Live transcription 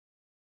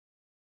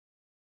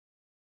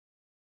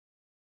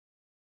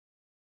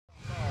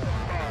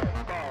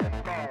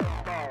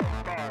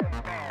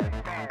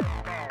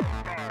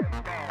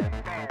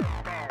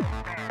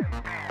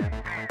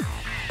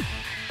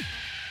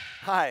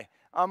Hi,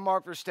 I'm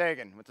Mark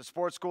Verstegen with the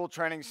Sportskool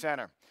Training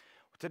Center.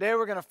 Today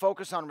we're going to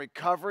focus on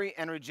recovery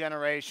and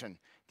regeneration,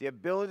 the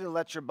ability to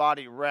let your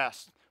body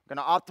rest. We're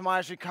going to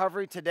optimize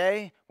recovery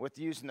today with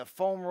using the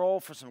foam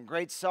roll for some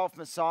great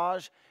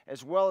self-massage,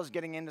 as well as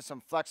getting into some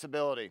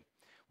flexibility.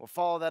 We'll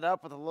follow that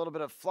up with a little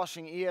bit of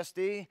flushing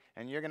ESD,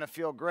 and you're going to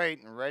feel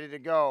great and ready to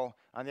go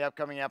on the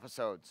upcoming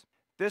episodes.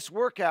 This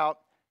workout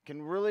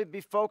can really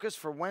be focused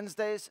for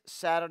Wednesdays,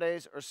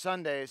 Saturdays, or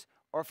Sundays,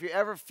 or if you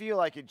ever feel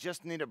like you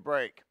just need a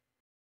break.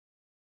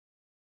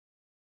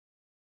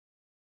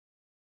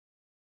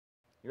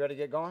 You ready to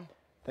get going?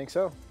 Think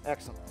so.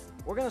 Excellent.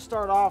 We're going to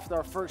start off with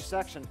our first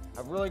section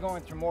of really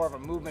going through more of a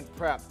movement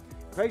prep.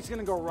 Craig's going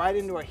to go right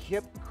into a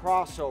hip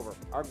crossover.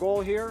 Our goal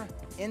here,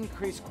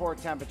 increase core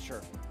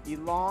temperature,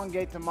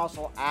 elongate the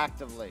muscle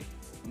actively,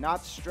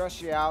 not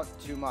stress you out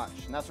too much,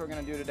 and that's what we're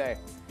going to do today.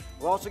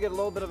 We'll also get a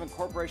little bit of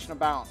incorporation of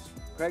balance.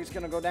 Craig's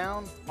going to go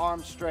down,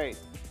 arms straight.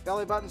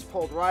 Belly button's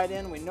pulled right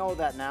in, we know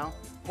that now.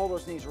 Pull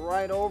those knees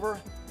right over,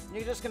 and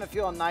you're just going to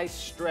feel a nice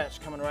stretch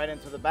coming right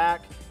into the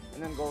back,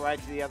 and then go right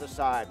to the other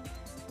side.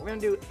 We're going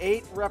to do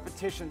 8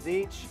 repetitions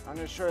each. I'm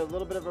going to show you a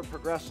little bit of a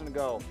progression to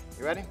go.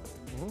 You ready?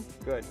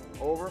 Mm-hmm. Good.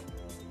 Over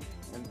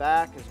and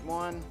back is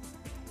 1.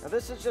 Now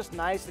this is just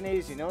nice and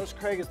easy. Notice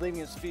Craig is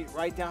leaving his feet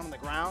right down on the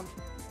ground.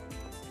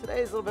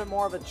 Today is a little bit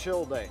more of a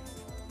chill day.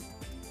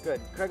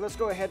 Good. Craig, let's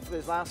go ahead for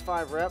these last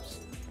 5 reps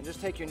and just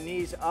take your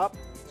knees up.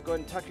 Let's go ahead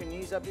and tuck your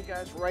knees up, you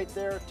guys, right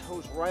there.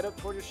 Toes right up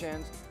toward your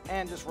shins,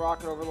 and just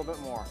rock it over a little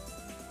bit more.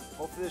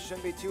 Hopefully this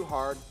shouldn't be too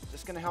hard.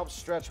 Just going to help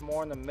stretch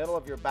more in the middle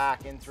of your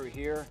back in through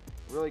here.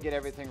 Really get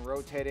everything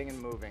rotating and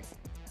moving.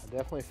 I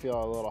definitely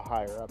feel a little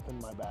higher up in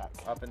my back.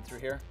 Up and through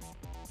here?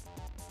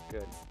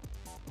 Good.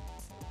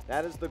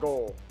 That is the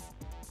goal.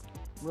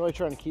 I'm really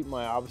trying to keep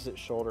my opposite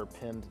shoulder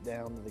pinned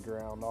down to the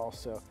ground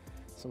also.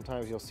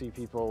 Sometimes you'll see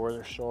people where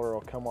their shoulder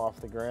will come off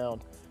the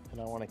ground,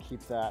 and I want to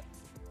keep that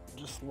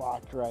just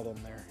locked right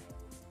in there.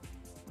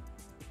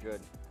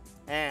 Good.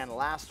 And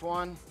last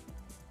one.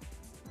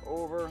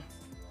 Over,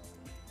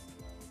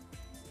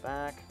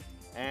 back,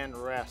 and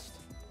rest.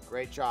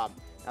 Great job.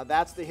 Now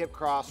that's the hip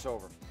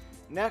crossover.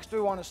 Next,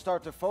 we want to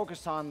start to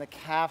focus on the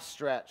calf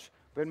stretch.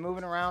 Been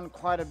moving around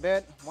quite a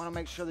bit. Want to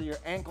make sure that your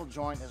ankle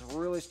joint is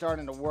really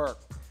starting to work.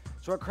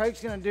 So what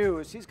Craig's going to do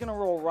is he's going to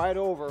roll right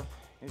over.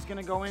 He's going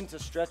to go into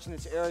stretching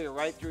this area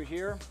right through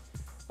here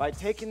by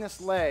taking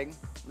this leg,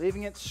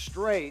 leaving it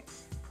straight,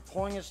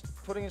 putting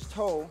his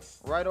toe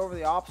right over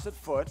the opposite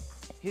foot.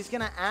 He's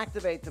going to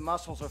activate the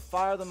muscles or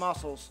fire the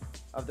muscles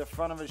of the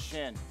front of his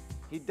shin.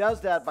 He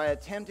does that by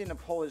attempting to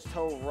pull his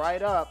toe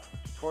right up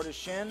toward his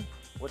shin,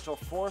 which will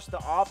force the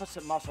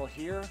opposite muscle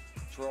here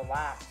to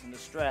relax and to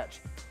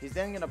stretch. He's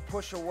then going to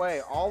push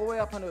away all the way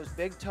up onto his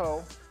big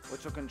toe,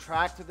 which will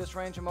contract to this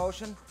range of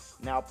motion.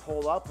 Now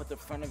pull up with the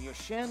front of your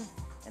shin,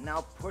 and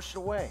now push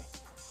away.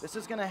 This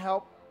is going to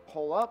help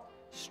pull up,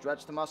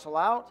 stretch the muscle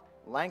out,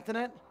 lengthen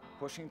it.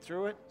 Pushing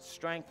through it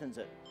strengthens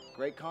it.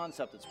 Great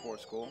concept at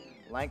Sportskool.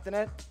 Lengthen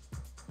it,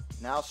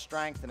 now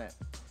strengthen it.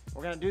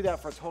 We're going to do that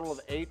for a total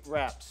of 8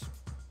 reps.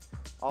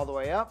 All the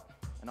way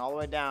up and all the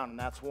way down, and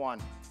that's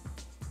 1.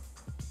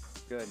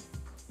 Good.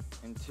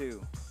 And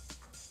 2.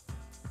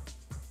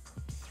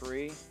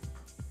 3.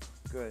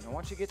 Good. And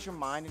once you get your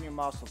mind and your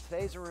muscle,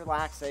 today's a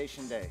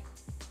relaxation day.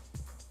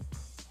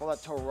 Pull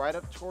that toe right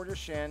up toward your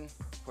shin,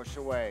 push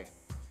away.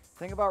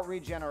 Think about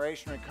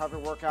regeneration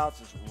recovery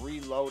workouts as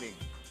reloading.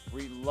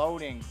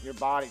 Reloading your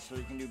body so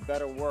you can do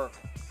better work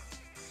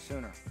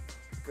sooner.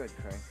 Good,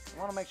 Craig. You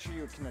want to make sure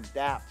you can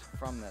adapt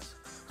from this.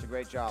 It's a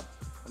great job.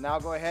 We'll now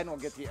go ahead and we'll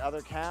get the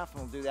other calf,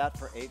 and we'll do that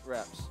for 8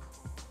 reps.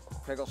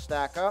 Craig will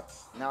stack up.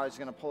 Now he's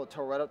going to pull the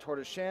toe right up toward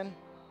his shin,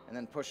 and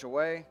then push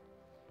away,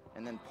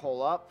 and then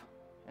pull up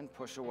and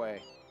push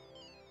away.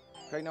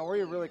 Craig, now what are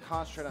you really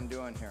concentrate on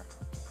doing here?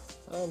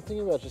 I'm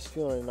thinking about just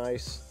feeling a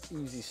nice,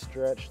 easy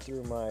stretch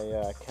through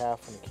my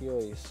calf and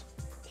Achilles.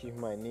 Keeping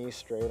my knee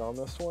straight on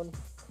this one,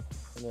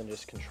 and then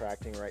just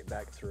contracting right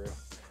back through.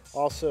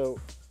 Also,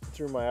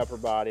 through my upper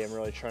body, I'm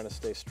really trying to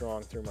stay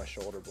strong through my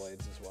shoulder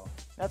blades as well.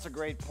 That's a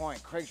great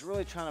point. Craig's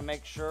really trying to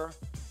make sure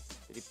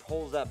that he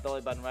pulls that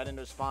belly button right into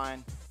his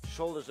spine,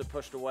 shoulders are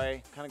pushed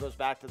away. Kind of goes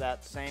back to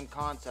that same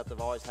concept of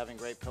always having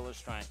great pillar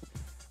strength.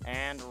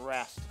 And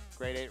rest.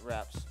 Great 8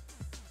 reps.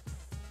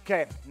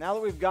 Okay, now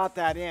that we've got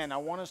that in, I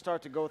want to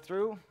start to go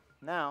through.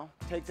 Now,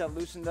 take that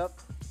loosened up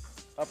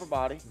upper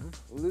body,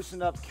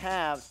 loosened up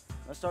calves.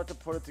 Let's start to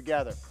put it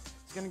together.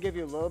 It's going to give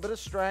you a little bit of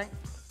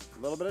strength,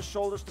 a little bit of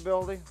shoulder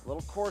stability, a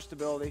little core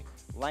stability,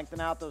 lengthen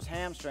out those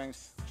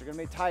hamstrings, which are going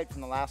to be tight from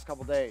the last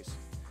couple days.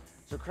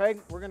 So Craig,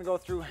 we're going to go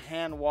through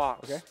hand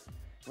walks. Okay.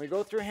 When we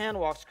go through hand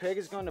walks, Craig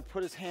is going to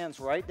put his hands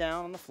right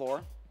down on the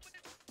floor.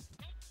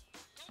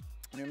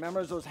 And remember,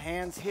 as those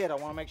hands hit, I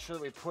want to make sure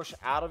that we push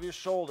out of your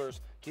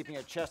shoulders, keeping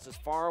your chest as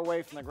far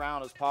away from the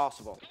ground as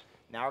possible.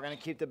 Now we're going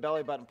to keep the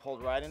belly button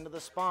pulled right into the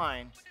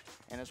spine.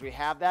 And as we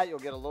have that, you'll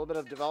get a little bit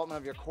of development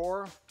of your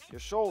core, your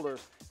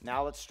shoulders.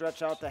 Now let's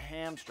stretch out the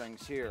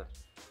hamstrings here.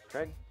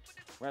 Okay?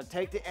 We're going to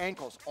take the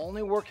ankles,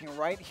 only working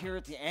right here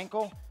at the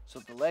ankle So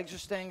if the legs are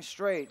staying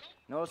straight,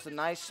 notice the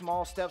nice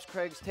small steps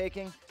Craig's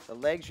taking, the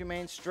legs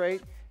remain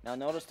straight. Now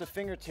notice the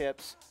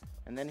fingertips,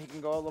 and then he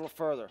can go a little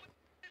further.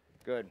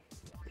 Good.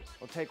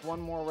 We'll take one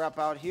more rep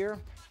out here.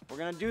 We're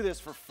gonna do this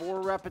for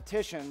 4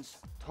 repetitions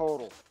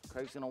total.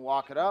 Craig's gonna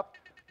walk it up.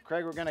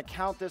 Craig, we're gonna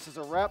count this as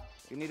a rep.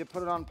 You need to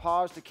put it on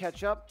pause to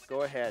catch up.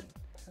 Go ahead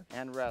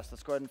and rest.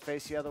 Let's go ahead and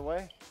face the other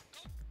way.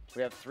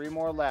 We have 3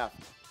 more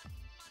left.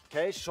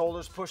 Okay,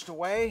 shoulders pushed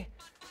away.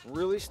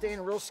 Really staying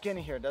real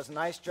skinny here. Does a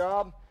nice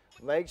job.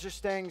 Legs are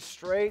staying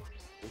straight.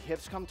 The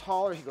hips come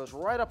taller. He goes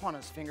right up on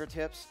his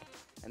fingertips,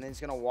 and then he's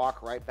gonna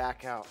walk right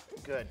back out.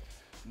 Good.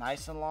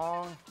 Nice and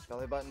long.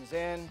 Belly button's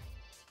in.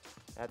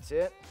 That's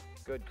it.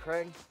 Good,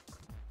 Craig.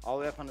 All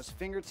the way up on his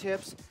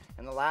fingertips.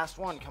 And the last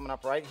one coming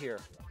up right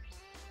here.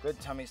 Good,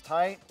 tummy's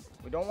tight.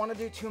 We don't want to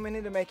do too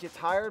many to make you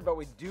tired, but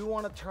we do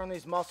want to turn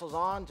these muscles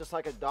on just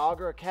like a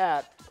dog or a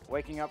cat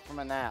waking up from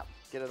a nap.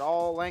 Get it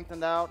all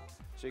lengthened out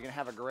so you can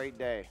have a great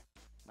day.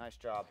 Nice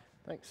job.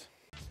 Thanks.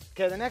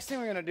 Okay, the next thing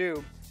we're gonna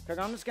do, Craig,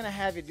 I'm just gonna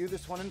have you do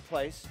this one in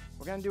place.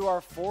 We're gonna do our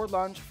forward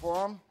lunge,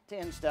 forearm to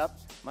instep,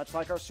 much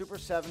like our Super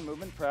 7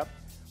 movement prep.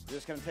 We're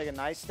just gonna take a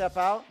nice step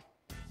out.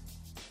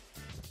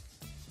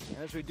 And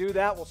as we do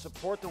that, we'll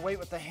support the weight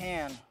with the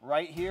hand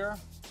right here.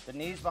 The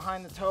knees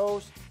behind the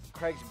toes.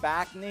 Craig's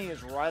back knee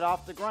is right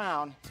off the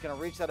ground. He's gonna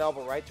reach that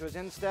elbow right to his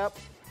instep.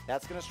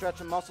 That's gonna stretch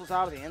the muscles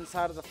out of the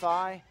inside of the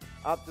thigh,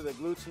 up to the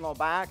glutes and low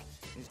back.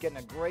 He's getting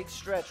a great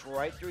stretch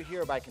right through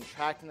here by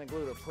contracting the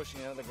glute or pushing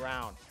it into the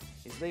ground.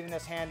 He's leaving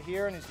this hand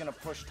here and he's gonna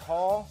push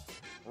tall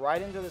right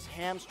into this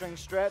hamstring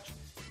stretch.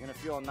 You're gonna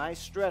feel a nice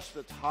stretch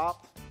to the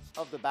top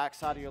of the back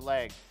side of your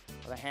leg,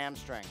 or the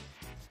hamstring.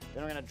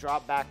 Then we're gonna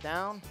drop back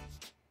down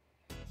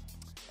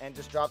and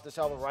just drop this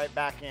elbow right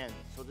back in.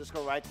 So just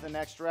go right to the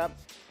next rep.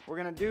 We're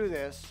gonna do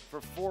this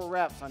for 4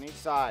 reps on each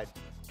side.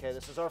 Okay,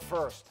 this is our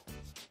first.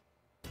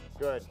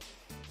 Good.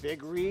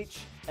 Big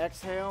reach,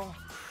 exhale.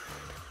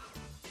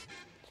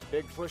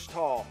 Big push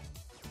tall.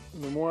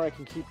 The more I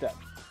can keep that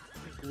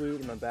glute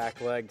and my back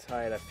leg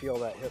tight, I feel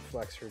that hip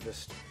flexor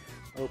just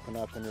open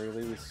up and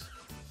release.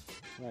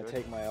 And I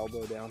take my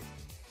elbow down.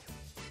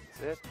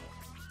 That's it.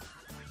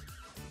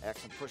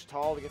 Excellent. Push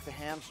tall to get the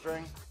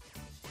hamstring.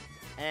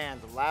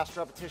 And the last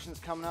repetition's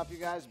coming up, you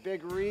guys.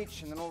 Big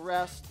reach, and then we'll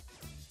rest.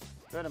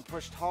 Go ahead and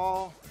push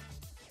tall.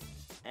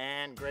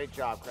 And great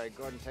job, Craig.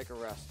 Go ahead and take a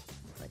rest.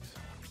 Thanks.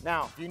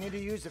 Now, if you need to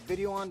use the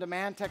video on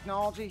demand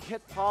technology,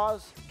 hit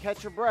pause,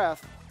 catch your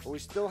breath, but we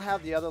still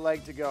have the other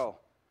leg to go.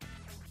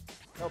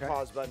 No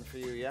pause button for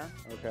you, yeah?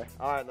 Okay.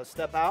 All right, let's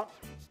step out.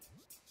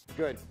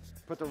 Good.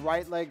 Put the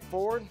right leg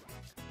forward.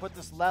 Put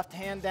this left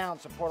hand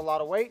down, support a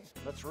lot of weight.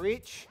 Let's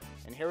reach,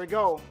 and here we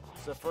go.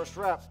 It's the first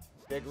rep.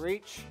 Big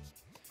reach,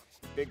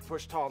 big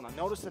push tall. Now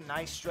notice the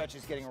nice stretch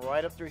he's getting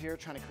right up through here,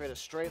 trying to create a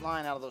straight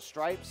line out of those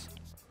stripes.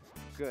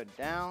 Good,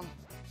 down.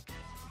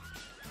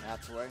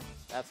 That's the way.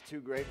 That's 2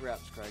 great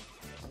reps, Craig.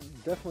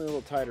 Definitely a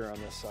little tighter on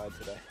this side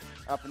today.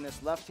 Up in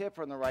this left hip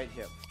or in the right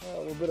hip? A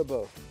little bit of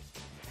both.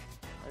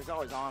 He's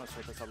always honest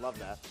with us. I love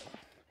that.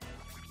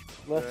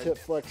 Left Good. hip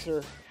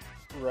flexor,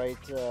 right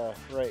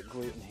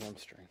glute and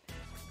hamstring.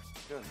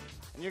 Good.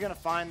 And you're going to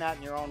find that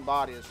in your own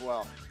body as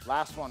well.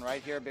 Last one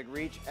right here, big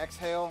reach.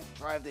 Exhale,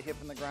 drive the hip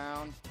in the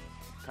ground.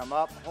 Come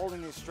up,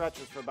 holding these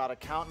stretches for about a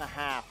count and a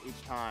half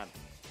each time.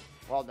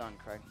 Well done,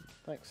 Craig.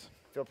 Thanks.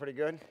 Feel pretty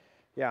good?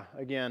 Yeah,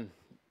 again,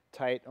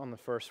 tight on the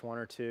first 1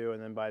 or 2,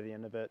 and then by the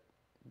end of it,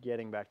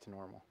 getting back to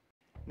normal.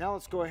 Now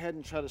let's go ahead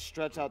and try to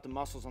stretch out the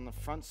muscles on the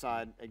front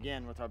side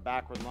again with our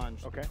backward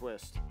lunge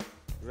twist.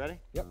 You ready?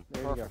 Yep,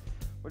 there you go.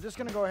 We're just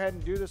going to go ahead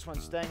and do this one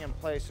staying in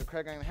place. So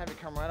Craig, I'm going to have you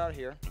come right out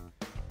here.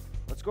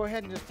 Let's go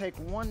ahead and just take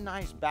one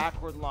nice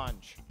backward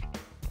lunge.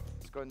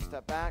 Let's go ahead and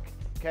step back.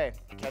 Okay,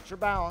 catch your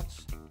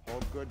balance.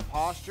 Hold good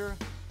posture.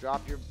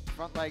 Drop your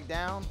front leg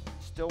down.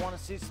 Still want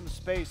to see some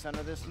space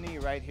under this knee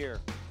right here.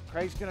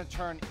 Craig's going to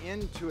turn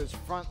into his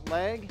front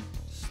leg.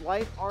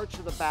 Slight arch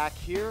of the back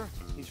here.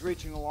 He's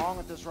reaching along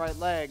with this right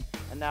leg.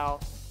 And now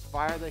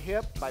fire the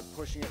hip by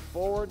pushing it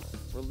forward,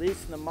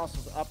 releasing the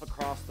muscles up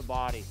across the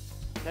body.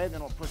 Okay,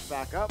 then we'll push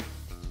back up.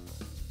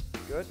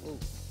 Good. Ooh.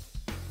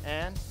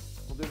 And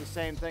we'll do the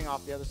same thing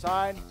off the other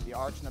side. The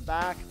arch in the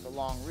back, the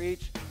long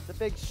reach, the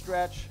big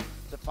stretch,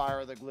 the fire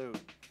of the glute,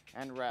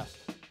 and rest.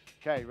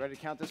 Okay, ready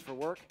to count this for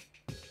work?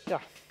 Yeah.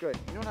 Good.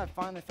 You know what I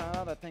finally found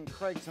out? I think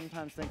Craig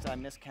sometimes thinks I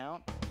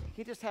miscount.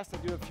 He just has to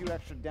do a few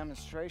extra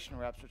demonstration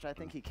reps, which I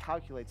think he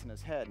calculates in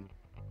his head.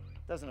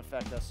 Doesn't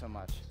affect us so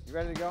much. You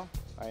ready to go?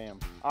 I am.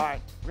 All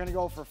right, we're gonna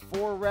go for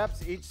 4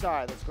 reps each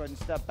side. Let's go ahead and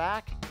step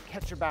back,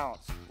 catch your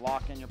balance.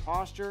 Lock in your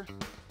posture,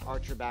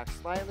 arch your back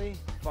slightly,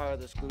 fire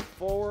this glute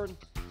forward,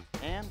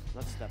 and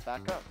let's step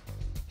back up.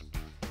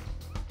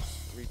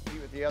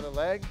 Repeat with the other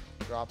leg,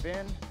 drop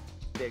in,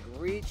 big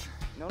reach.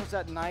 Notice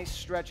that nice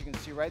stretch you can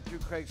see right through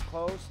Craig's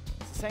clothes.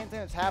 It's the same thing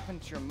that's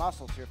happened to your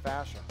muscles, to your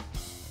fascia.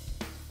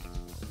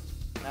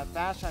 And that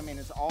fascia, I mean,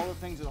 it's all the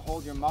things that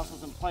hold your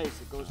muscles in place.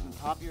 It goes from the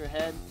top of your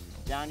head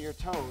down to your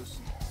toes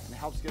and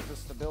helps give the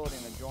stability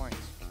in the joints.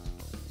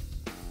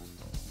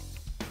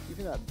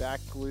 Keeping that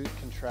back glute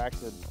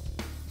contracted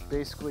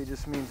Basically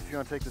just means if you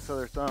want to take this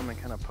other thumb and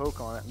kind of poke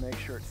on it and make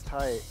sure it's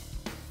tight,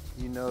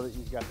 you know that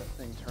you've got that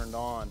thing turned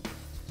on,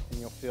 and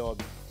you'll feel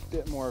a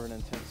bit more of an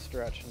intense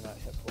stretch in that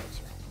hip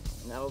flexor.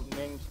 And that'll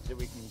mean that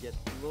we can get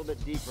a little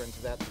bit deeper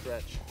into that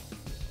stretch.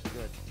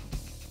 Good.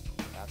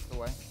 That's the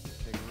way.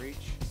 Big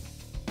reach.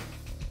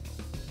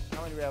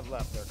 How many do we have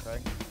left there,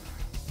 Craig?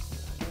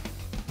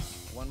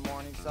 One more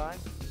on each side?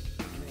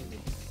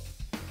 Maybe.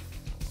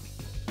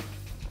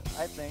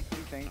 I think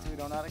he thinks we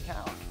don't know how to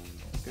count.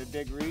 Good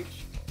big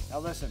reach. Now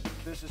listen,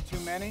 if this is too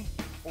many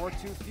or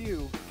too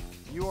few,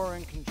 you are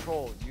in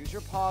control. Use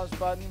your pause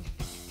button.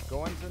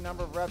 Go into the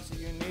number of reps that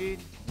you need.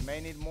 You may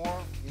need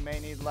more, you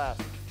may need less.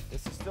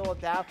 This is still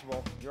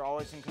adaptable. You're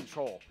always in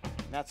control.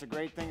 And that's a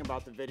great thing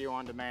about the video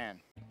on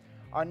demand.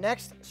 Our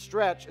next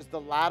stretch is the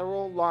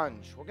lateral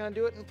lunge. We're gonna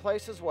do it in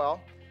place as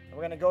well. And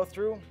we're gonna go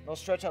through, we'll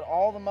stretch out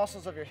all the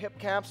muscles of your hip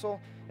capsule,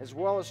 as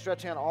well as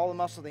stretching out all the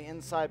muscle of the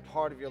inside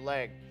part of your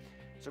leg.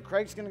 So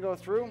Craig's gonna go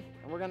through,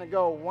 and we're gonna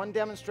go one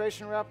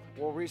demonstration rep,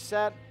 we'll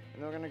reset,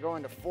 and then we're gonna go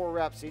into 4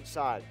 reps each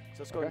side. So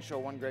let's go ahead and show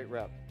one great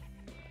rep.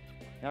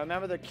 Now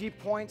remember the key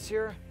points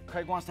here.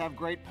 Craig wants to have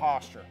great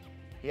posture.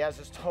 He has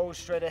his toes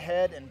straight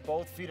ahead and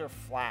both feet are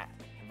flat.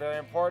 Very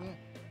important.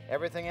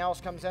 Everything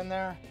else comes in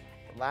there.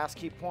 The last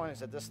key point is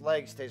that this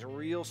leg stays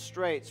real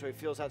straight so he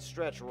feels that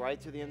stretch right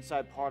through the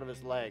inside part of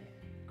his leg.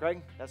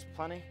 Craig, that's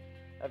plenty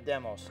of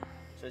demos.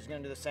 So he's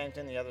gonna do the same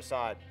thing the other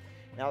side.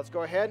 Now let's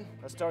go ahead.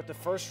 Let's start the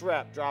first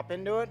rep. Drop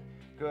into it.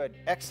 Good.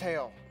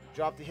 Exhale.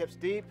 Drop the hips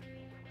deep.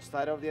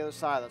 Slide over the other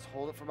side. Let's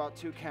hold it for about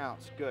 2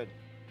 counts. Good.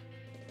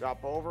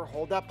 Drop over.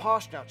 Hold that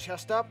posture. Now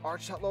chest up.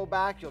 Arch that low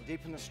back. You'll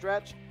deepen the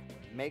stretch.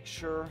 Make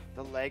sure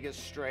the leg is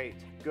straight.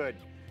 Good.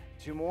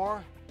 2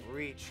 more.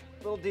 Reach.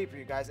 A little deeper,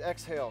 you guys.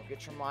 Exhale.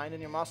 Get your mind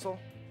in your muscle.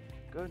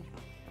 Good.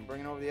 And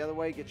bring it over the other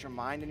way. Get your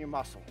mind in your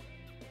muscle.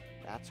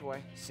 That's the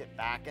way. Sit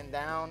back and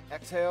down.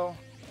 Exhale.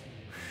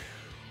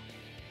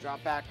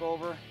 Drop back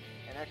over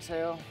and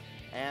exhale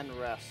and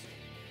rest.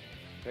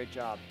 Great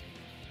job.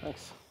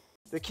 Thanks.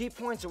 The key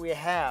points that we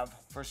have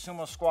for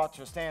sumo squat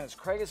to a stand is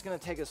Craig is going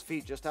to take his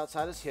feet just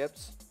outside his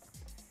hips.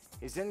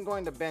 He's then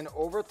going to bend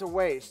over at the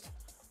waist,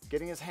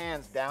 getting his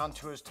hands down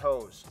to his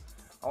toes.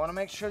 I want to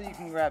make sure that you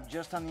can grab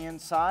just on the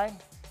inside.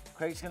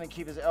 Craig's going to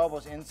keep his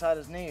elbows inside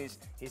his knees.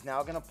 He's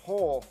now going to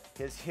pull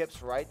his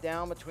hips right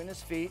down between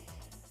his feet.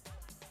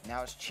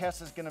 Now his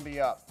chest is going to be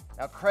up.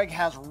 Now Craig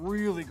has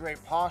really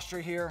great posture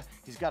here.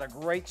 He's got a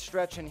great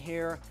stretch in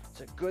here.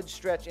 It's a good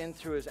stretch in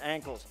through his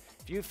ankles.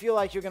 If you feel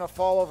like you're going to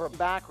fall over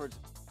backwards,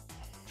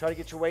 try to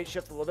get your weight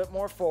shift a little bit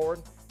more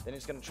forward. Then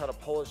he's going to try to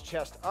pull his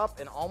chest up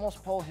and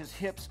almost pull his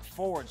hips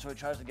forward so he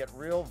tries to get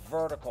real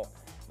vertical.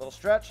 Little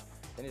stretch.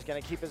 Then he's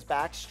going to keep his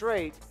back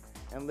straight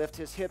and lift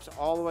his hips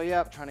all the way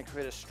up, trying to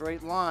create a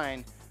straight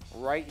line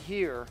right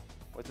here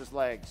with his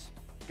legs.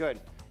 Good.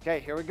 Okay,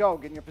 here we go.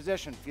 Get in your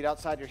position. Feet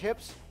outside your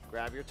hips.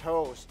 Grab your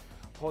toes.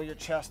 Pull your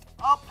chest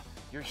up,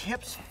 your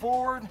hips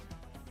forward.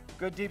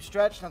 Good deep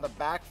stretch. Now the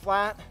back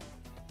flat.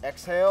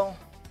 Exhale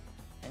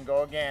and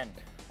go again.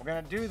 We're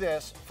going to do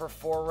this for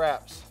 4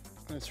 reps.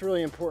 And it's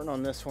really important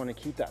on this one to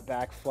keep that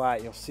back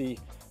flat. You'll see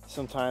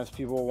sometimes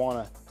people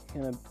want to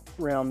kind of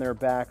round their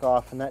back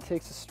off, and that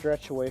takes a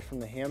stretch away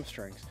from the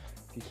hamstrings.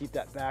 If you keep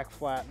that back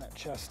flat and that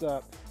chest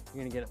up,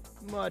 you're going to get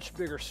a much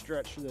bigger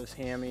stretch for those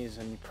hammies,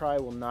 and you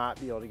probably will not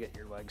be able to get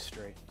your legs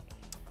straight.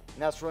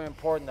 And that's really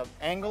important. The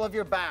angle of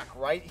your back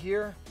right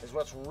here is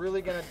what's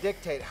really going to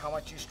dictate how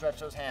much you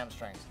stretch those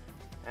hamstrings.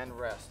 And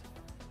rest.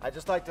 I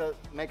just like to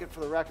make it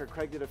for the record,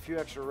 Craig did a few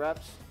extra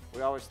reps.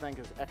 We always think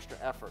is extra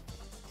effort.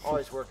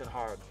 Always working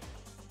hard.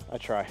 I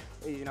try.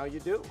 You know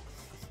you do.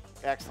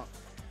 Excellent.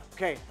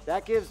 Okay,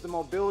 that gives the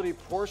mobility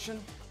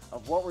portion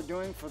of what we're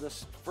doing for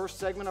this first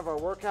segment of our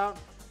workout.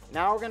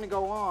 Now we're going to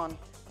go on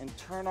and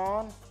turn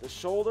on the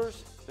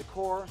shoulders, the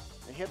core,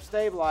 the hip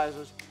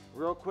stabilizers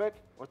real quick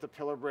with the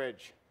pillar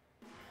bridge.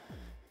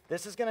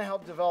 This is going to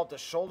help develop the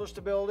shoulder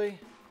stability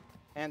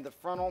and the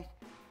frontal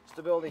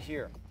stability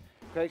here.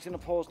 Craig's going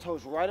to pull his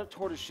toes right up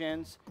toward his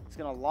shins. He's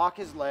going to lock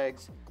his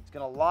legs. He's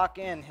going to lock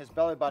in his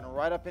belly button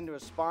right up into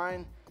his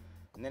spine.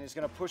 And then he's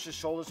going to push his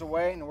shoulders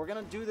away. And we're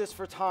going to do this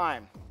for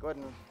time. Go ahead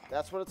and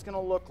that's what it's going to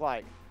look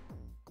like.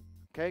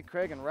 Okay,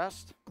 Craig, and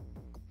rest.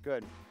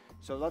 Good.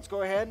 So let's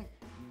go ahead,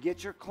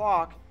 get your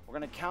clock. We're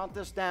going to count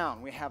this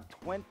down. We have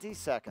 20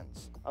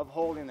 seconds of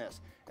holding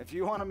this. If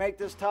you want to make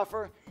this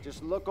tougher,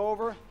 just look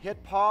over,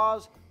 hit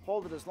pause,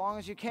 hold it as long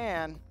as you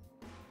can,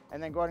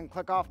 and then go ahead and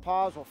click off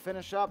pause. We'll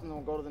finish up and then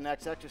we'll go to the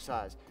next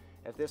exercise.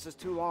 If this is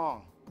too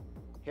long,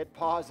 hit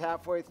pause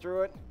halfway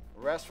through it,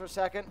 rest for a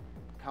second,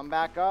 come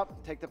back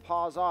up, take the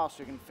pause off so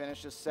you can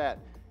finish this set.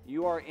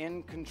 You are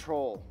in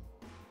control.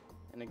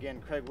 And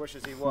again, Craig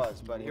wishes he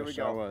was, but here we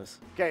go. I was.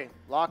 Okay,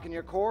 lock in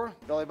your core,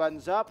 belly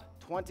button's up,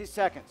 20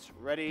 seconds.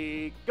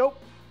 Ready, go.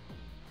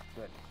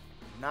 Good.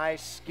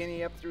 Nice,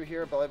 skinny up through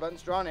here, belly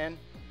button's drawn in.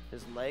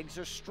 His legs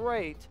are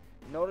straight.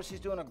 Notice he's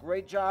doing a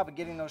great job of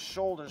getting those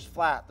shoulders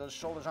flat. Those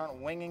shoulders aren't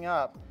winging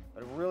up,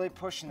 but really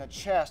pushing the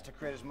chest to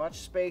create as much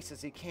space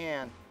as he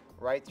can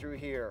right through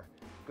here.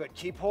 Good,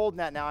 keep holding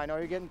that now. I know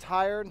you're getting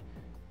tired.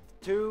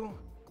 2,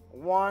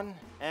 1,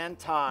 and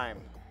time.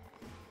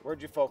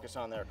 Where'd you focus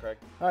on there, Craig?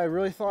 I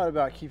really thought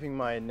about keeping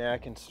my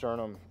neck and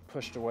sternum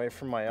pushed away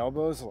from my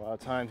elbows. A lot of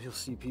times you'll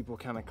see people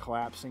kind of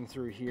collapsing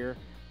through here,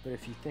 but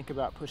if you think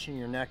about pushing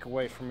your neck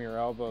away from your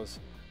elbows,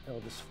 it'll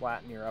just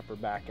flatten your upper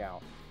back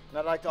out. And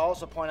I'd like to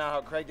also point out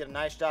how Craig did a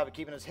nice job of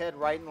keeping his head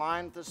right in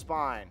line with the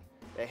spine.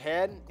 The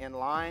head in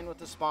line with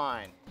the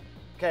spine.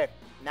 Okay,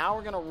 now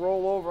we're gonna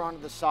roll over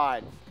onto the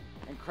side.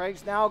 And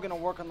Craig's now gonna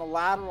work on the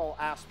lateral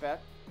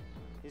aspect.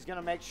 He's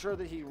gonna make sure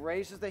that he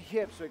raises the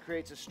hips so he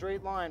creates a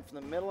straight line from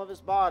the middle of his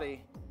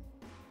body,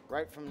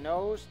 right from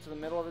nose to the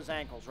middle of his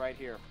ankles right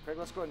here. Craig,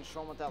 let's go ahead and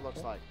show him what that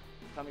looks like.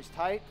 Tummy's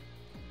tight,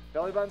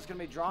 belly button's gonna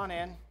be drawn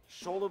in,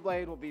 shoulder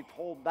blade will be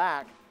pulled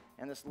back,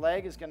 and this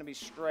leg is gonna be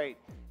straight.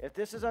 If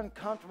this is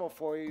uncomfortable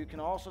for you, you can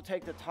also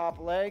take the top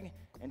leg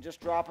and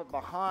just drop it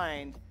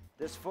behind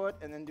this foot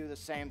and then do the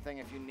same thing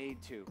if you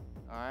need to,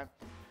 all right?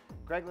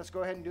 Greg, let's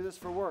go ahead and do this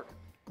for work.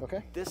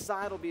 Okay. This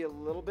side will be a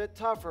little bit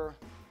tougher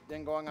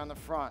than going on the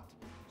front.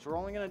 So we're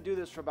only gonna do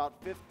this for about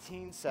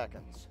 15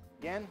 seconds.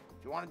 Again,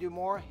 if you wanna do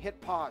more,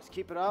 hit pause,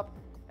 keep it up,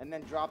 and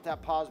then drop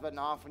that pause button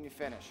off when you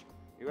finish.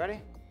 You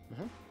ready?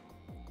 Mm-hmm.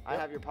 I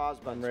have your pause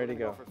button, I'm ready to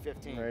go. For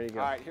 15. I'm ready to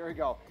go. All right, here we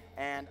go.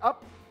 And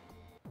up.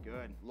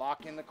 Good.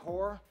 Lock in the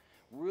core.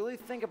 Really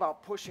think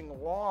about pushing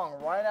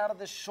long right out of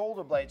this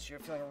shoulder blade so you're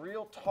feeling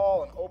real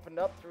tall and opened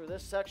up through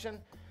this section.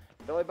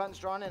 Belly button's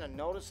drawn in, and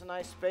notice the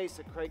nice space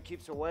that Craig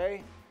keeps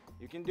away.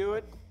 You can do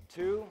it.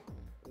 2,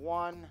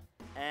 1,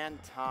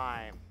 and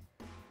time.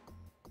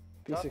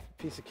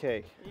 Piece of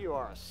cake. You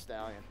are a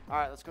stallion. All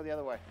right, let's go the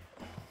other way.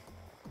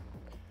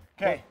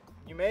 Okay,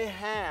 you may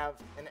have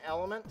an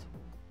element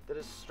that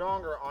is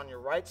stronger on your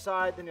right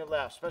side than your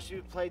left, especially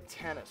if you play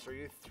tennis or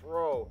you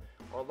throw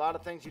or a lot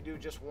of things you do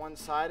just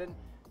one-sided.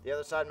 The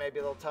other side may be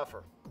a little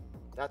tougher.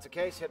 If that's the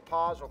case, hit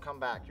pause, we'll come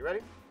back. You ready?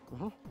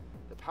 Mm-hmm.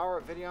 The power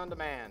of video on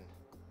demand.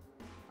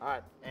 All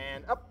right,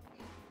 and up.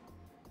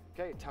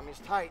 Okay, tummy's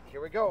tight,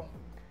 here we go.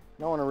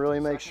 I want to really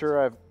make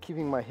sure I'm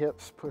keeping my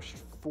hips pushed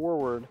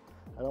forward.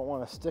 I don't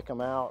want to stick them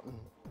out and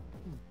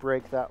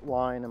break that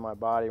line in my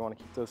body. I want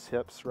to keep those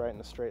hips right in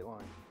a straight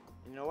line.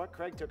 You know what?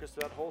 Craig took us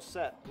through that whole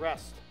set.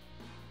 Rest.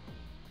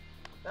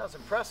 That was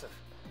impressive.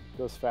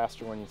 Goes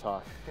faster when you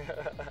talk.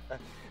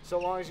 So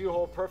long as you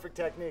hold perfect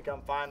technique,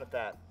 I'm fine with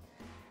that.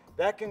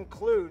 That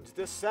concludes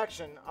this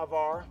section of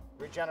our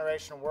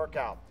regeneration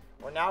workout.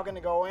 We're now going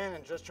to go in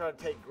and just try to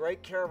take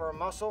great care of our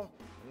muscle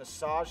and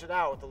massage it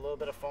out with a little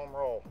bit of foam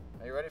roll.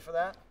 Are you ready for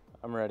that?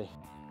 I'm ready.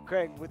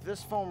 Craig, with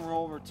this foam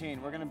roll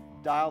routine, we're going to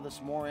dial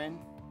this more in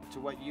to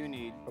what you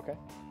need. Okay.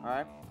 All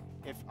right?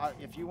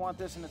 If you want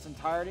this in its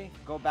entirety,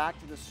 go back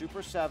to the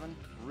Super 7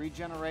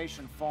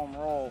 Regeneration Foam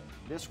Roll.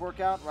 This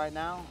workout right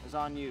now is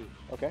on you.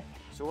 Okay.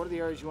 So what are the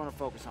areas you want to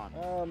focus on?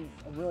 I'm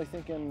really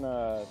thinking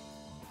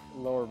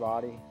lower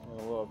body and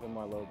a little bit in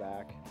my low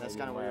back. That's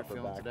kind of where you're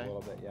feeling today? A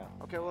little bit, yeah.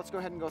 Okay, well, let's go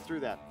ahead and go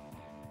through that.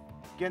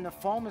 Again, the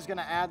foam is going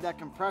to add that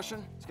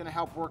compression. It's going to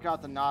help work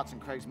out the knots in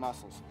Craig's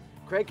muscles.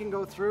 Craig can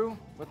go through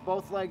with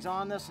both legs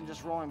on this and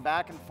just rolling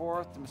back and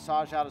forth to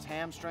massage out his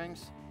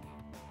hamstrings.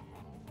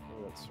 A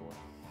little bit sore.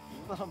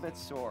 A little bit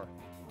sore.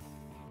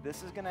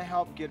 This is going to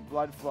help get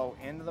blood flow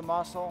into the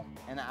muscle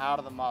and out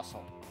of the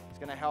muscle. It's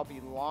going to help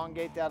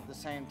elongate that at the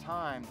same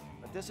time,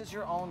 but this is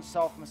your own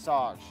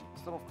self-massage.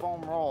 This little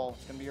foam roll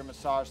is going to be your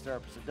massage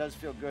therapist. It does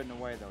feel good in a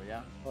way though,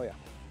 yeah? Oh yeah,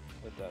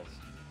 it does.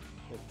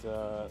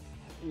 It,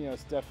 you know,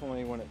 it's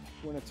definitely when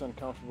it's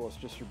uncomfortable, it's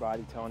just your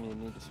body telling you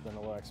need to spend a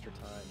little extra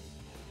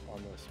time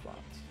on those spots.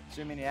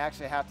 So you mean you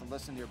actually have to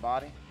listen to your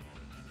body?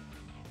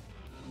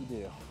 You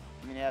do.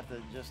 I mean, you have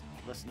to just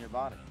listen to your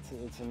body.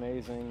 It's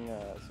amazing.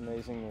 It's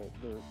amazing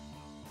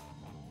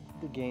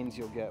the gains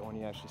you'll get when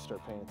you actually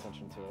start paying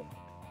attention to it.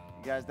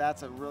 You guys,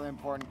 that's a really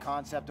important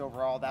concept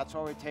overall. That's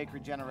why we take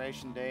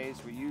regeneration days.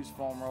 We use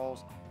foam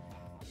rolls.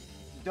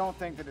 Don't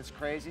think that it's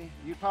crazy.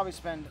 You probably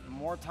spend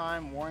more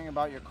time worrying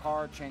about your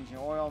car, changing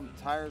oil, and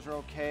the tires are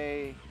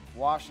okay,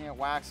 washing it,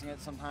 waxing it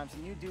sometimes,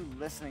 than you do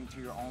listening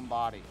to your own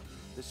body.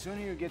 The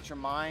sooner you get your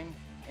mind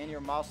in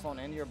your muscle and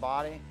into your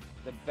body,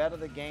 the better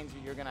the gains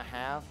that you're gonna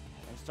have,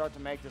 and start to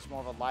make this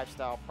more of a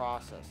lifestyle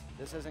process.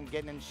 This isn't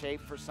getting in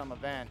shape for some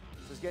event,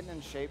 this is getting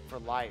in shape for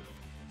life.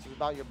 This is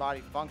about your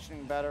body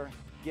functioning better,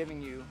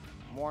 giving you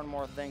more and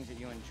more things that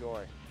you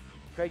enjoy.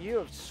 Craig, you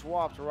have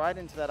swapped right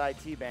into that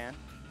IT band.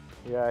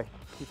 Yeah,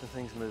 keeping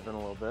things moving a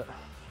little bit.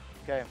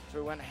 Okay, so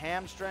we went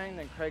hamstring,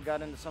 then Craig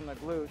got into some of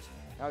the glutes.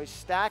 Now he's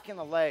stacking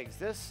the legs.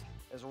 This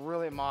is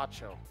really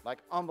macho, like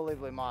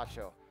unbelievably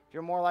macho. If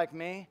you're more like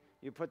me,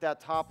 you put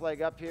that top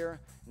leg up here,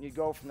 and you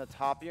go from the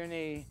top of your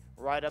knee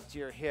right up to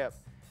your hip.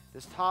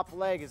 This top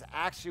leg is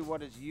actually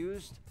what is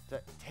used to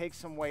take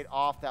some weight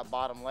off that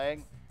bottom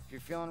leg. If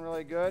you're feeling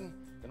really good,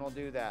 then we'll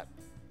do that.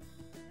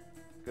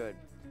 Good.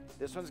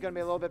 This one's gonna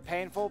be a little bit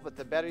painful, but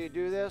the better you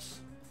do this,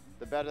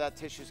 the better that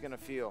tissue is gonna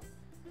feel.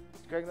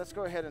 Greg, let's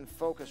go ahead and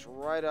focus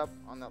right up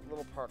on that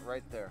little part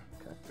right there.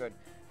 Okay. Good.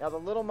 Now the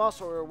little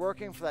muscle we were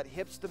working for that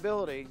hip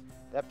stability,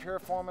 that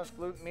piriformis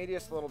glute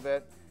medius a little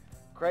bit,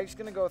 Craig's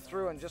gonna go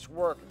through and just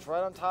work. It's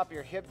right on top of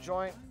your hip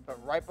joint,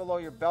 but right below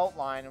your belt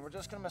line, and we're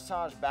just gonna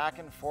massage back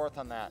and forth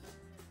on that.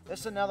 This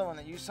is another one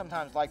that you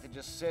sometimes like to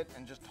just sit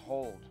and just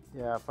hold.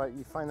 Yeah, if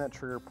you find that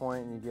trigger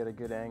point and you get a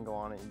good angle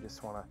on it, you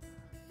just want to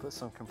put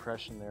some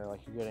compression there like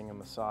you're getting a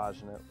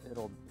massage, and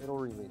it'll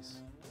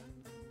release.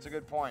 It's a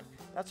good point.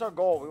 That's our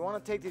goal. We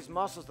want to take these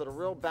muscles that are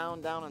real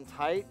bound down and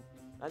tight.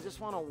 I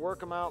just want to work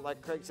them out,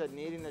 like Craig said,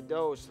 kneading the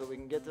dough so that we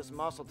can get this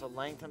muscle to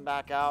lengthen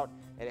back out.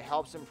 It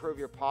helps improve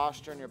your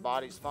posture and your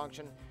body's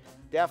function.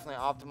 Definitely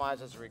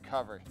optimizes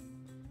recovery.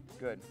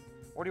 Good.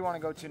 Where do you want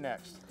to go to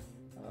next?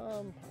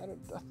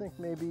 I think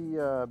maybe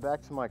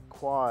back to my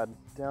quad,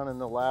 down in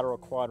the lateral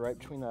quad, right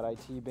between that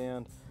IT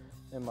band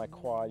and my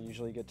quad.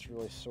 Usually gets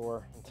really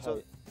sore and tight.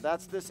 So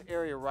that's this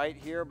area right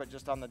here, but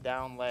just on the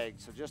down leg.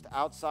 So just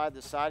outside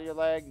the side of your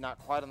leg, not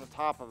quite on the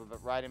top of it,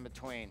 but right in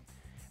between.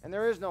 And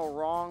there is no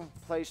wrong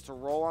place to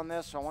roll on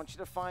this, so I want you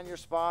to find your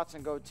spots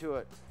and go to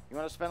it. You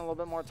want to spend a little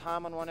bit more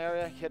time on one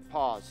area, hit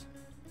pause.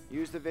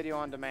 Use the video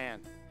on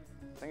demand.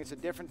 I think it's a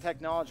different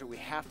technology we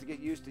have to get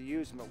used to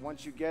using, but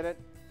once you get it,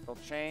 it'll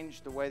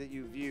change the way that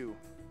you view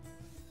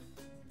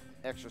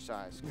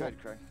exercise.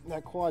 Good, Craig.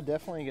 That quad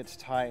definitely gets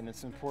tight, and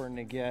it's important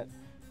to get,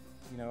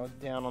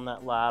 down on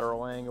that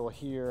lateral angle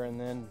here, and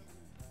then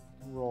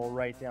roll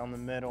right down the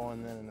middle,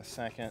 and then in a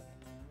second,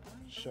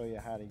 show you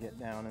how to get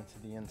down into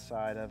the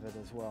inside of it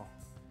as well.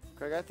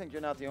 Craig, I think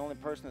you're not the only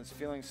person that's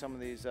feeling some of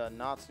these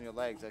knots in your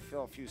legs. I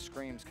feel a few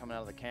screams coming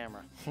out of the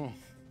camera.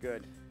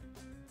 Good.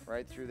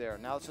 Right through there.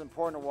 Now it's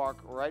important to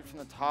walk right from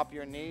the top of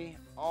your knee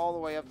all the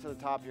way up to the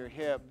top of your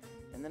hip.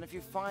 And then if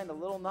you find a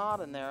little knot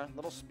in there, a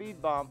little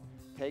speed bump,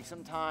 take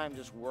some time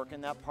just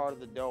working that part of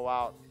the dough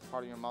out,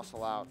 part of your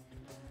muscle out.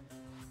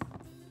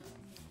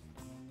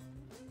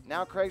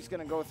 Now Craig's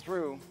going to go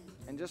through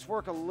and just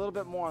work a little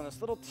bit more on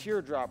this little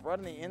teardrop right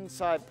on the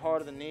inside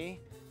part of the knee,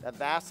 that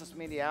vastus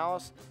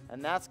medialis,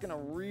 and that's going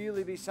to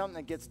really be something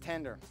that gets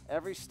tender.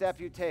 Every step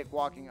you take,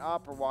 walking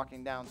up or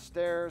walking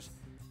downstairs,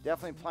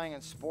 definitely playing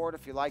in sport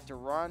if you like to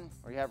run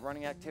or you have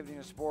running activity in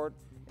your sport,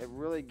 it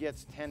really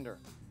gets tender.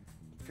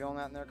 Feeling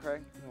that in there,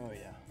 Craig? Oh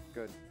yeah.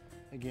 Good.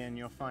 Again,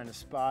 you'll find a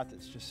spot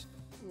that's just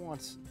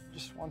wants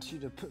you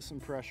to put some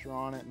pressure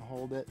on it and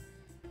hold it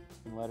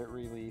and let it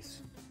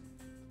release.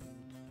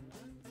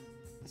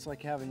 It's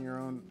like having your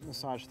own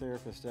massage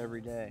therapist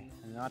every day,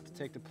 and not to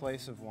take the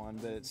place of one,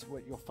 but it's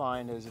what you'll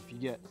find is if you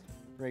get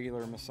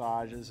regular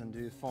massages and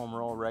do foam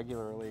roll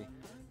regularly,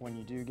 when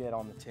you do get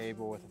on the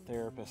table with a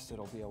therapist,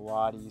 it'll be a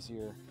lot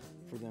easier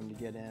for them to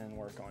get in and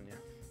work on you.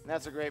 And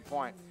that's a great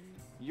point.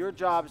 Your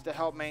job is to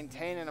help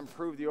maintain and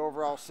improve the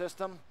overall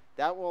system.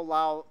 That will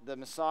allow the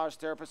massage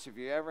therapist, if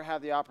you ever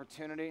have the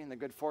opportunity and the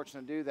good fortune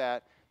to do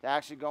that, to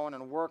actually go in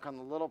and work on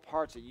the little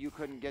parts that you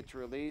couldn't get to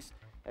release.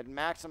 It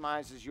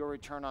maximizes your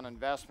return on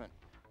investment,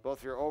 both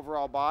for your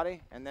overall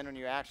body and then when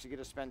you actually get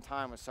to spend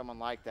time with someone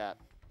like that.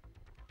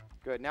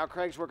 Good. Now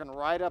Craig's working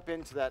right up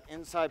into that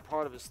inside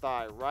part of his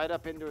thigh, right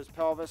up into his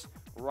pelvis,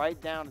 right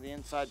down to the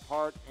inside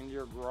part into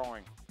your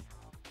groin.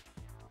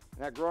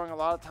 And that groin a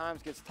lot of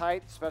times gets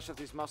tight, especially if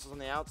these muscles on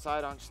the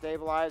outside aren't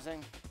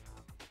stabilizing.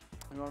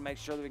 We want to make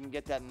sure that we can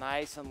get that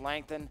nice and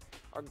lengthened.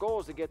 Our goal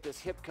is to get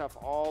this hip cuff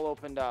all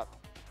opened up.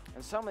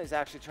 And some of these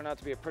actually turn out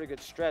to be a pretty good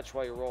stretch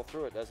while you roll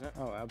through it, doesn't it?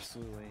 Oh,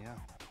 absolutely, yeah.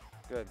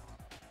 Good.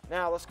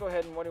 Now let's go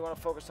ahead and what do you want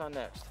to focus on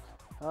next?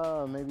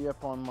 Maybe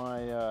up on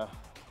my,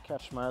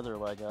 catch my other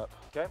leg up.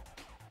 Okay.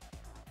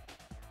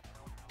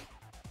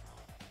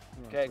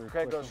 Okay,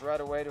 Craig goes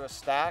right away to a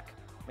stack,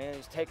 meaning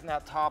he's taking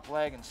that top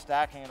leg and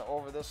stacking it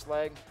over this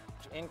leg,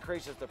 which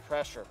increases the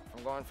pressure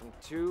from going from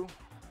 2,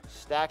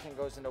 stacking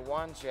goes into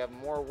 1, so you have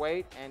more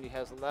weight and he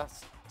has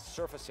less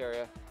surface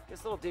area.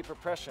 Gets a little deeper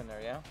pressure in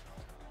there, yeah?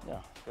 Yeah.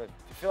 Good.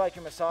 If you feel like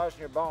you're massaging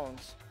your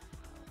bones,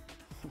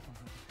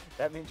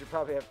 that means you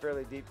probably have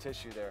fairly deep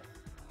tissue there.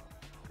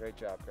 Great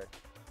job, Craig.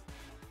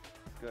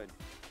 Good.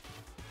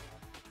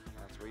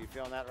 That's where you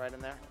feeling that right in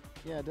there?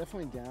 Yeah,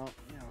 definitely down,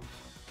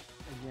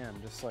 again,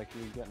 just like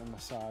you're getting a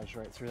massage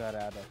right through that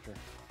adductor.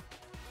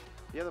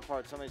 The other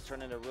part, some of these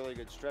turn into a really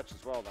good stretch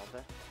as well, don't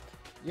they?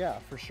 Yeah,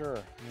 for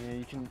sure.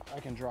 I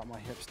can drop my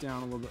hips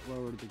down a little bit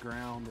lower to the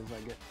ground as I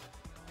get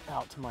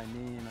out to my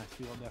knee, and I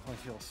definitely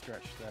feel a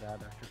stretch to that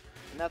adductor.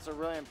 And that's a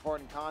really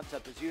important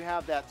concept, is you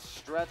have that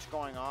stretch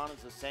going on at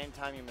the same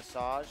time you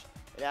massage.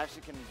 It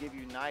actually can give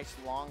you nice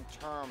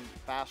long-term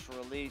faster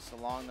release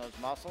along those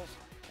muscles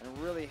and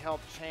really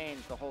help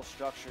change the whole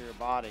structure of your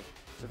body.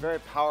 It's a very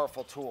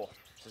powerful tool.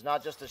 This is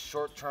not just a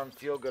short-term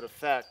feel-good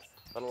effect,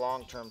 but a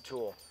long-term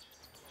tool.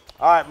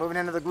 All right, moving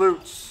into the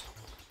glutes.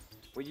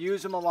 We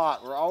use them a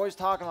lot. We're always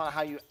talking about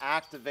how you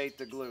activate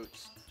the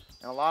glutes.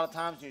 And a lot of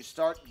times when you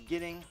start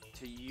getting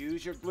to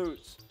use your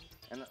glutes,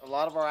 and a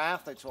lot of our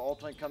athletes will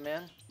ultimately come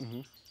in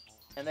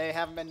and they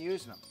haven't been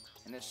using them.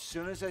 And as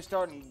soon as they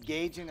start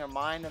engaging their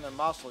mind and their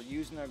muscle,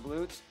 using their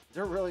glutes,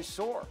 they're really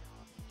sore.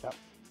 Yep.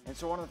 And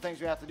so one of the things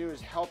we have to do is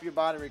help your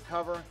body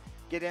recover,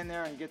 get in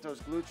there and get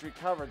those glutes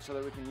recovered so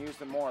that we can use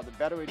them more. The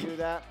better we do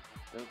that,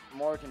 the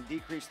more it can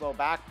decrease low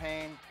back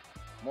pain,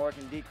 more it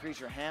can decrease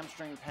your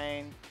hamstring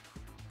pain.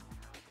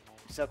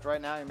 except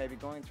right now you may be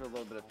going through a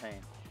little bit of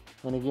pain.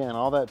 And again,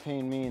 all that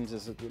pain means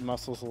is that the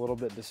muscle's a little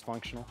bit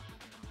dysfunctional,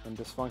 and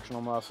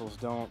dysfunctional muscles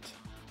don't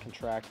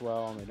contract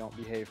well, and they don't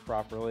behave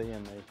properly,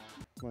 and they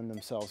lend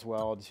themselves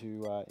well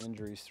to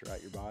injuries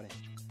throughout your body.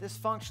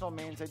 Dysfunctional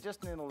means they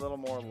just need a little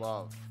more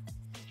love.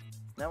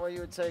 Is that what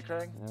you would say,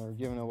 Craig? And we're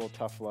giving it a little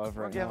tough love right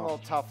now. We're giving a little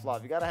tough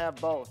love. You got to have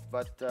both,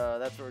 but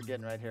that's what we're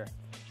getting right here.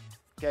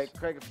 Okay,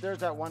 Craig, if there's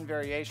that one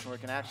variation where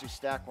we can actually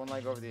stack one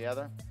leg over the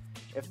other,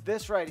 if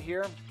this right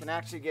here can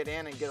actually get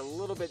in and get a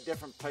little bit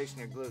different place in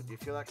your glute, do you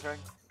feel that, Craig?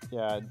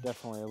 Yeah,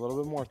 definitely. A little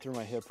bit more through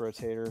my hip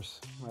rotators,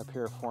 my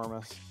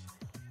piriformis.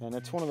 And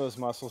it's one of those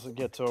muscles that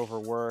gets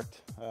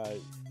overworked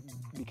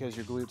because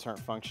your glutes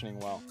aren't functioning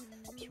well.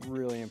 It's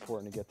really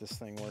important to get this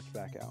thing worked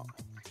back out.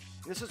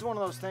 This is one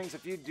of those things,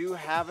 if you do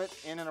have it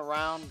in and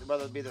around,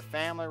 whether it be the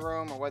family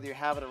room or whether you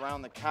have it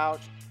around the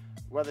couch,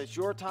 whether it's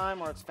your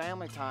time or it's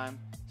family time,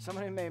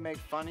 somebody may make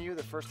fun of you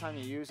the first time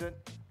you use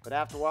it, but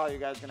after a while you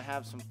guys are going to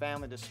have some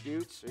family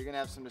disputes, or you're going to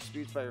have some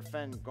disputes by your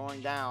friend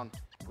going down,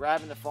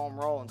 grabbing the foam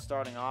roll and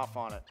starting off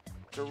on it.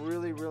 It's a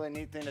really, really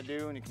neat thing to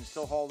do, and you can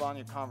still hold on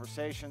your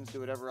conversations, do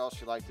whatever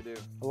else you like to do.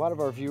 A lot of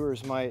our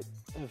viewers might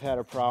have had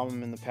a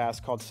problem in the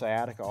past called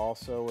sciatica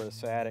also, where the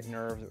sciatic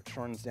nerve that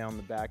runs down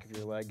the back of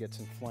your leg gets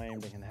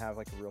inflamed and can have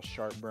like a real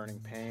sharp burning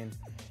pain.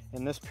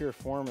 And this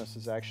piriformis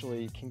is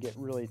actually can get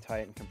really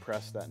tight and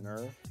compress that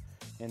nerve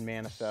and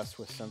manifest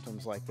with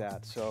symptoms like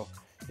that. So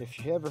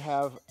if you ever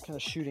have kind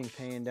of shooting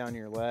pain down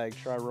your leg,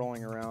 try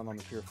rolling around on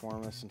the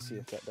piriformis and see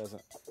if that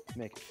doesn't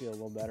make it feel a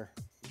little better.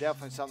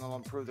 Definitely something that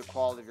will improve the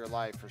quality of your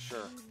life for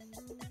sure.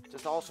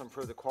 Just also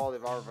improve the quality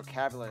of our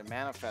vocabulary,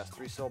 manifest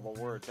 3-syllable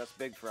words. That's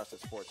big for us at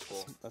Sports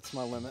School. That's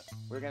my limit.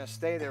 We're going to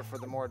stay there for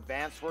the more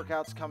advanced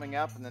workouts coming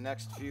up in the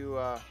next few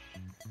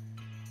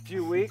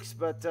weeks,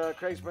 but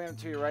Craig's bringing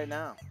them to you right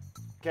now.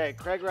 Okay,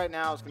 Craig right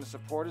now is going to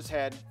support his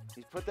head.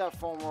 He's put that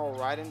foam roll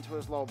right into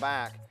his low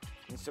back.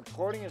 He's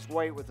supporting his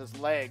weight with his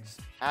legs,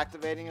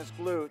 activating his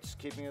glutes,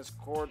 keeping his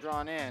core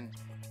drawn in,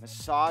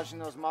 massaging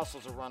those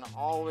muscles to run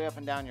all the way up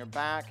and down your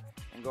back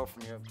and go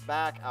from your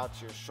back out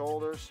to your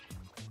shoulders.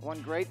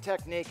 One great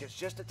technique is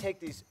just to take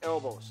these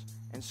elbows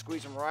and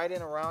squeeze them right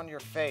in around your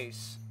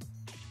face.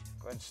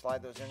 Go ahead and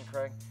slide those in,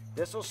 Craig.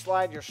 This will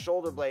slide your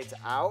shoulder blades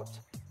out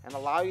and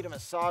allow you to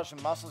massage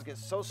the muscles get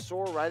so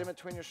sore right in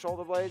between your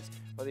shoulder blades,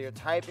 whether you're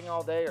typing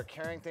all day or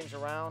carrying things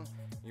around,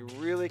 you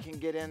really can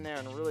get in there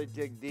and really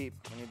dig deep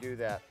when you do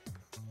that.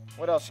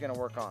 What else are you going to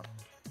work on?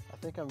 I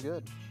think I'm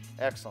good.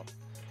 Excellent.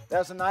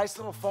 That's a nice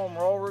little foam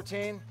roll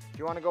routine. If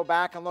you want to go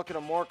back and look at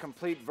a more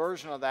complete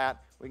version of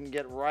that, we can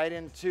get right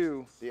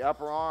into the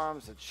upper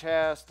arms, the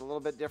chest, a little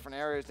bit different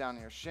areas down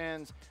in your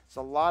shins. It's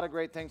a lot of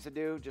great things to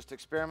do. Just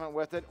experiment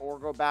with it or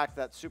go back to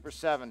that Super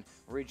 7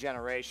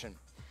 regeneration.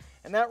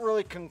 And that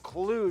really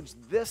concludes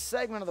this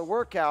segment of the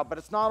workout, but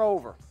it's not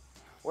over.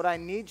 What I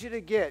need you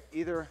to get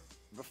either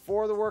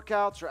before the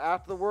workouts or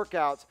after the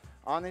workouts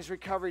on these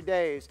recovery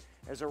days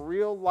is a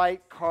real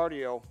light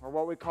cardio, or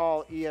what we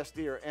call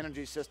ESD, or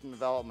energy system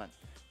development.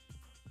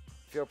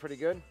 Feel pretty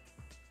good?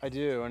 I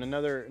do, and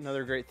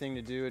another great thing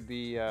to do would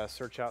be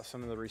search out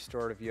some of the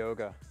restorative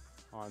yoga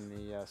on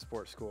the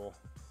Sports School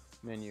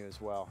menu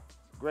as well.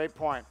 Great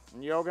point.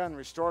 And yoga and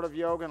restorative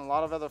yoga and a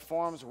lot of other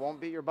forms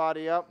won't beat your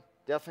body up.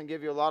 Definitely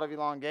give you a lot of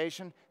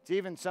elongation. It's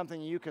even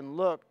something you can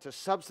look to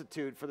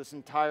substitute for this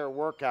entire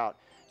workout.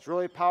 It's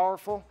really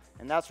powerful,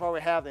 and that's why we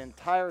have the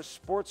entire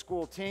Sports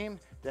School team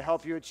to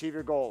help you achieve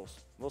your goals.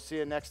 We'll see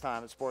you next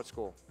time at Sports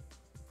School.